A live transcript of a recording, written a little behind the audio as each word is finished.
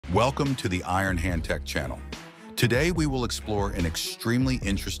Welcome to the IronHand Tech channel. Today we will explore an extremely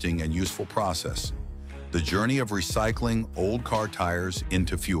interesting and useful process, the journey of recycling old car tires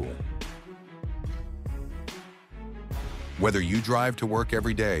into fuel. Whether you drive to work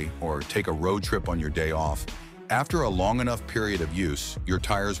every day or take a road trip on your day off, after a long enough period of use, your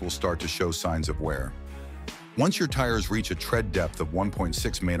tires will start to show signs of wear. Once your tires reach a tread depth of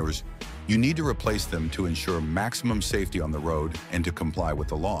 1.6 meters, you need to replace them to ensure maximum safety on the road and to comply with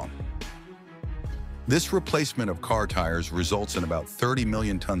the law. This replacement of car tires results in about 30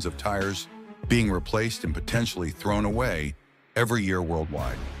 million tons of tires being replaced and potentially thrown away every year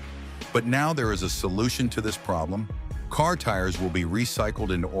worldwide. But now there is a solution to this problem. Car tires will be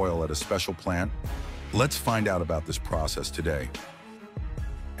recycled into oil at a special plant. Let's find out about this process today.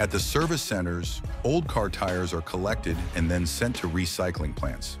 At the service centers, old car tires are collected and then sent to recycling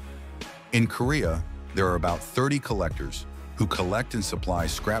plants. In Korea, there are about 30 collectors who collect and supply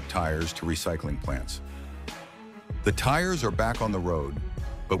scrap tires to recycling plants. The tires are back on the road,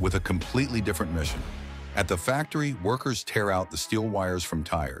 but with a completely different mission. At the factory, workers tear out the steel wires from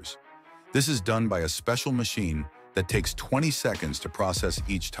tires. This is done by a special machine that takes 20 seconds to process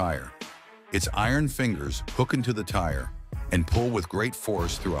each tire. Its iron fingers hook into the tire and pull with great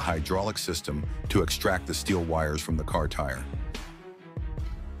force through a hydraulic system to extract the steel wires from the car tire.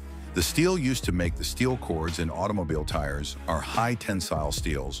 The steel used to make the steel cords in automobile tires are high tensile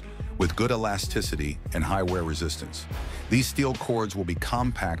steels with good elasticity and high wear resistance. These steel cords will be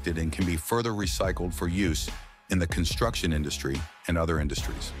compacted and can be further recycled for use in the construction industry and other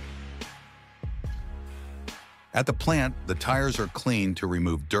industries. At the plant, the tires are cleaned to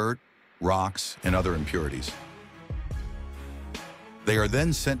remove dirt, rocks, and other impurities. They are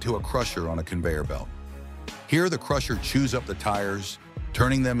then sent to a crusher on a conveyor belt. Here, the crusher chews up the tires,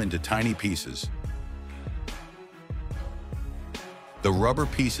 turning them into tiny pieces. The rubber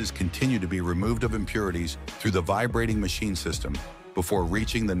pieces continue to be removed of impurities through the vibrating machine system before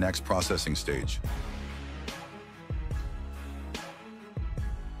reaching the next processing stage.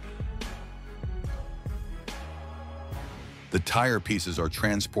 The tire pieces are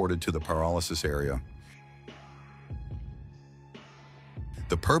transported to the pyrolysis area.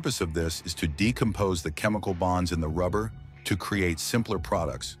 The purpose of this is to decompose the chemical bonds in the rubber to create simpler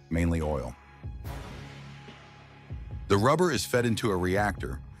products, mainly oil. The rubber is fed into a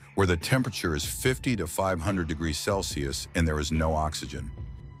reactor where the temperature is 50 to 500 degrees Celsius and there is no oxygen.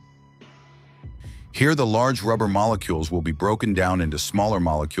 Here, the large rubber molecules will be broken down into smaller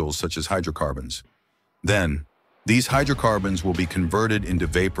molecules such as hydrocarbons. Then, these hydrocarbons will be converted into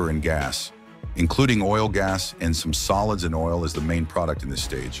vapor and gas, including oil gas and some solids, and oil is the main product in this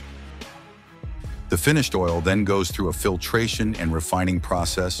stage. The finished oil then goes through a filtration and refining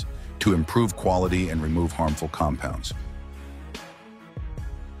process to improve quality and remove harmful compounds.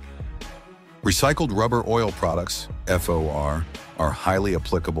 Recycled rubber oil products, FOR, are highly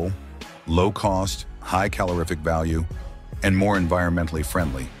applicable, low cost, high calorific value, and more environmentally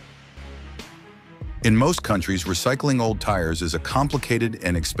friendly. In most countries, recycling old tires is a complicated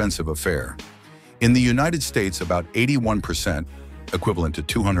and expensive affair. In the United States, about 81%, equivalent to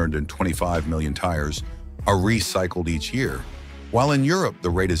 225 million tires, are recycled each year, while in Europe the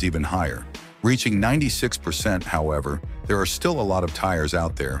rate is even higher, reaching 96%. However, there are still a lot of tires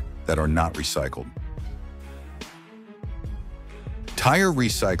out there that are not recycled. Tire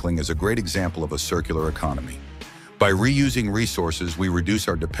recycling is a great example of a circular economy. By reusing resources, we reduce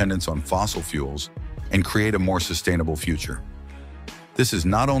our dependence on fossil fuels and create a more sustainable future. This is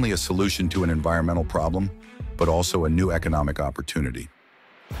not only a solution to an environmental problem, but also a new economic opportunity.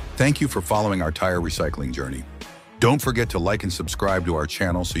 Thank you for following our tire recycling journey. Don't forget to like and subscribe to our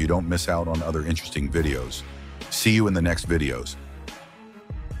channel so you don't miss out on other interesting videos. See you in the next videos.